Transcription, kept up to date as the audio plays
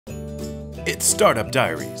It's Startup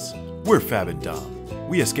Diaries. We're Fab and Dom.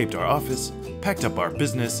 We escaped our office, packed up our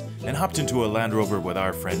business, and hopped into a Land Rover with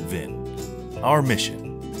our friend Vin. Our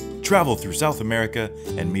mission: travel through South America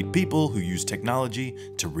and meet people who use technology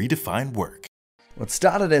to redefine work. What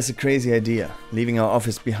started as a crazy idea, leaving our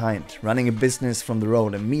office behind, running a business from the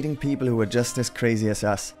road and meeting people who were just as crazy as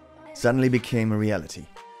us, suddenly became a reality.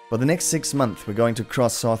 For the next 6 months we're going to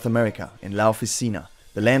cross South America in La Oficina,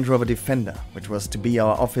 the Land Rover Defender, which was to be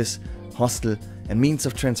our office, hostel and means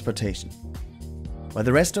of transportation. While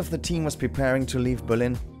the rest of the team was preparing to leave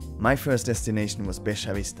Berlin, my first destination was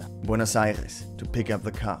Bella Vista, Buenos Aires, to pick up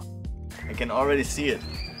the car. I can already see it.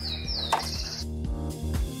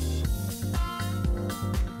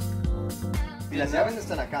 Y las llaves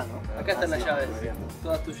están acá, ¿no? Acá están las llaves,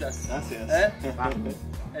 todas tuyas. Gracias.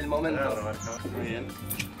 El momento. Muy bien.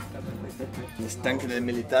 Es tanque del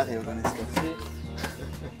militario con esto. Sí.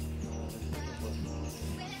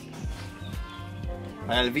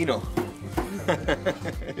 Para el vino.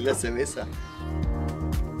 Y la cerveza.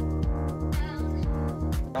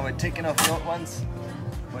 Now we're taking off the old ones,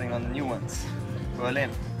 putting on the new ones. Berlin,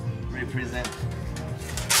 represent.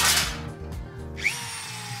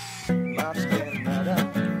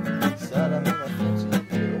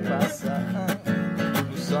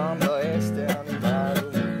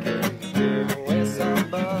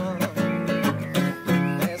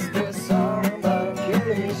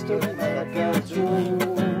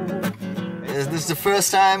 This is the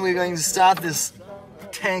first time we're going to start this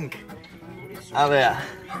tank out there.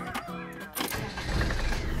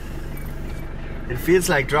 It feels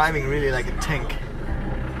like driving really like a tank.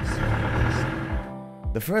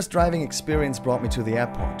 The first driving experience brought me to the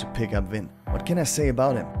airport to pick up Vin. What can I say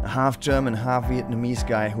about him? A half German, half Vietnamese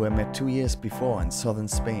guy who I met 2 years before in southern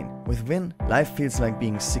Spain. With Vin, life feels like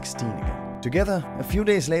being 16 again. Together, a few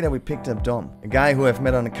days later we picked up Dom, a guy who I've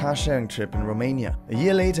met on a car sharing trip in Romania. A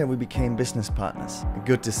year later we became business partners. A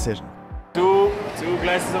good decision. Two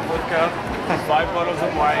glasses of vodka, 5 bottles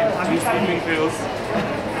of wine, 2 sleeping pills.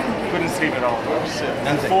 Couldn't sleep at all.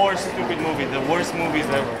 And 4 stupid movies, the worst movies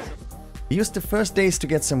ever. We used the first days to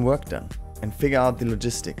get some work done and figure out the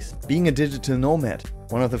logistics. Being a digital nomad,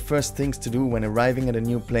 one of the first things to do when arriving at a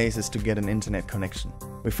new place is to get an internet connection.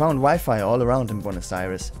 We found Wi-Fi all around in Buenos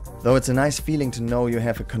Aires, though it's a nice feeling to know you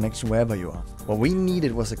have a connection wherever you are. What we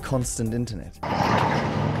needed was a constant internet.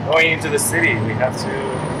 Going into the city, we have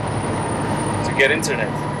to get internet.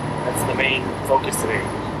 That's the main focus today.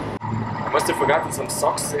 I must have forgotten some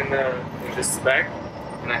socks in this bag,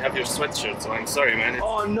 and I have your sweatshirt, so I'm sorry, man.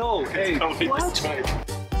 Oh no! Hey, what? Destroyed.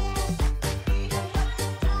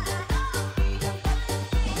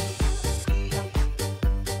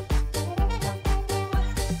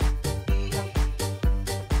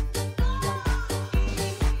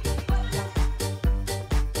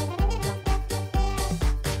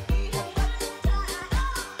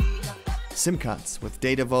 SIM cards with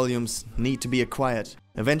data volumes need to be acquired,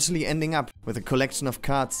 eventually ending up with a collection of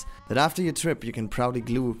cards that after your trip you can proudly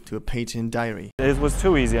glue to a page in diary. It was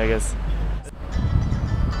too easy, I guess.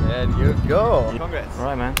 There you go! Congrats!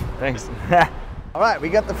 Alright, man. Thanks. Alright, we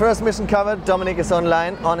got the first mission covered. Dominic is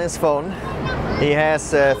online on his phone. He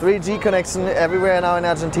has 3G connection everywhere now in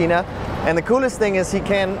Argentina. And the coolest thing is he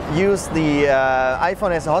can use the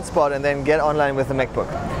iPhone as a hotspot and then get online with the MacBook.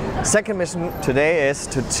 Second mission today is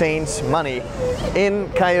to change money in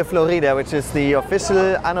Cayo Florida, which is the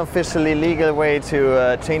official, unofficially legal way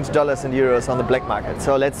to change dollars and euros on the black market.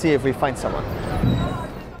 So let's see if we find someone.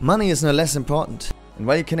 Money is no less important. And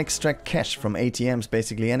while you can extract cash from ATMs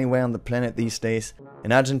basically anywhere on the planet these days,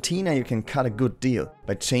 in Argentina you can cut a good deal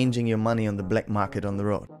by changing your money on the black market on the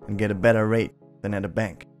road and get a better rate than at a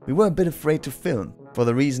bank. We were a bit afraid to film, for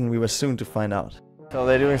the reason we were soon to find out. So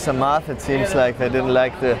they're doing some math. It seems like they didn't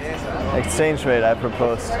like the exchange rate I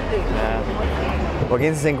proposed. Yeah. Por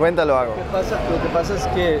 15.50 lo hago. Lo que pasa es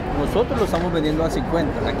que nosotros lo estamos vendiendo a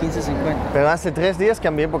 50, a 15.50. Pero hace 3 días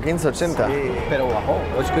cambié por 15.80. Sí, pero bajó.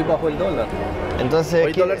 Hoy bajó el dólar. Entonces,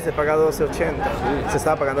 hoy dólar se paga 12.80. Sí. Se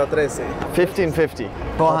estaba pagando a 13. 15.50.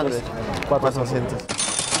 400. 400.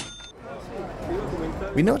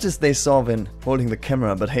 We noticed they saw Vin holding the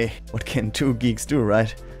camera, but hey, what can 2 geeks do,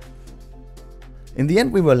 right? In the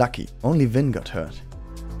end we were lucky, only Vin got hurt.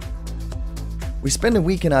 We spent a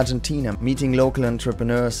week in Argentina meeting local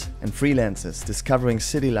entrepreneurs and freelancers, discovering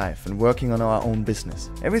city life and working on our own business.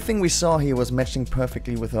 Everything we saw here was matching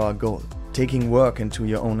perfectly with our goal. Taking work into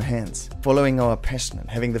your own hands, following our passion and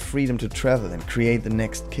having the freedom to travel and create the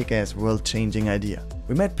next kick-ass world-changing idea.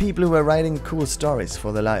 We met people who were writing cool stories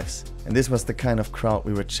for their lives, and this was the kind of crowd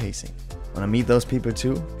we were chasing. Wanna meet those people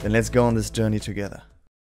too? Then let's go on this journey together.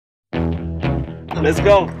 Let's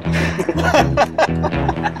go.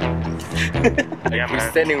 Yeah, We're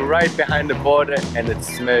man. standing right behind the border and it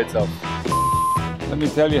smells of. Let me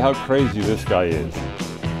tell you how crazy this guy is.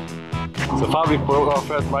 So far we broke our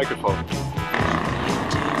first microphone.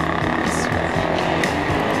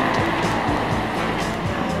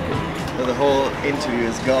 So the whole interview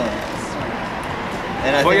is gone.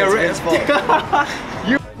 And I For think your it's Vin's fault.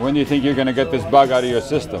 When do you think you're going to get this bug out of your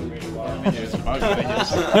system?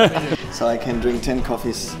 So I can drink 10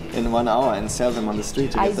 coffees in 1 hour and sell them on the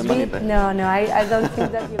street to get the money back. No, I don't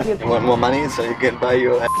think that you You want more money so you can buy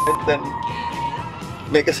your then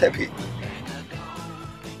make us happy.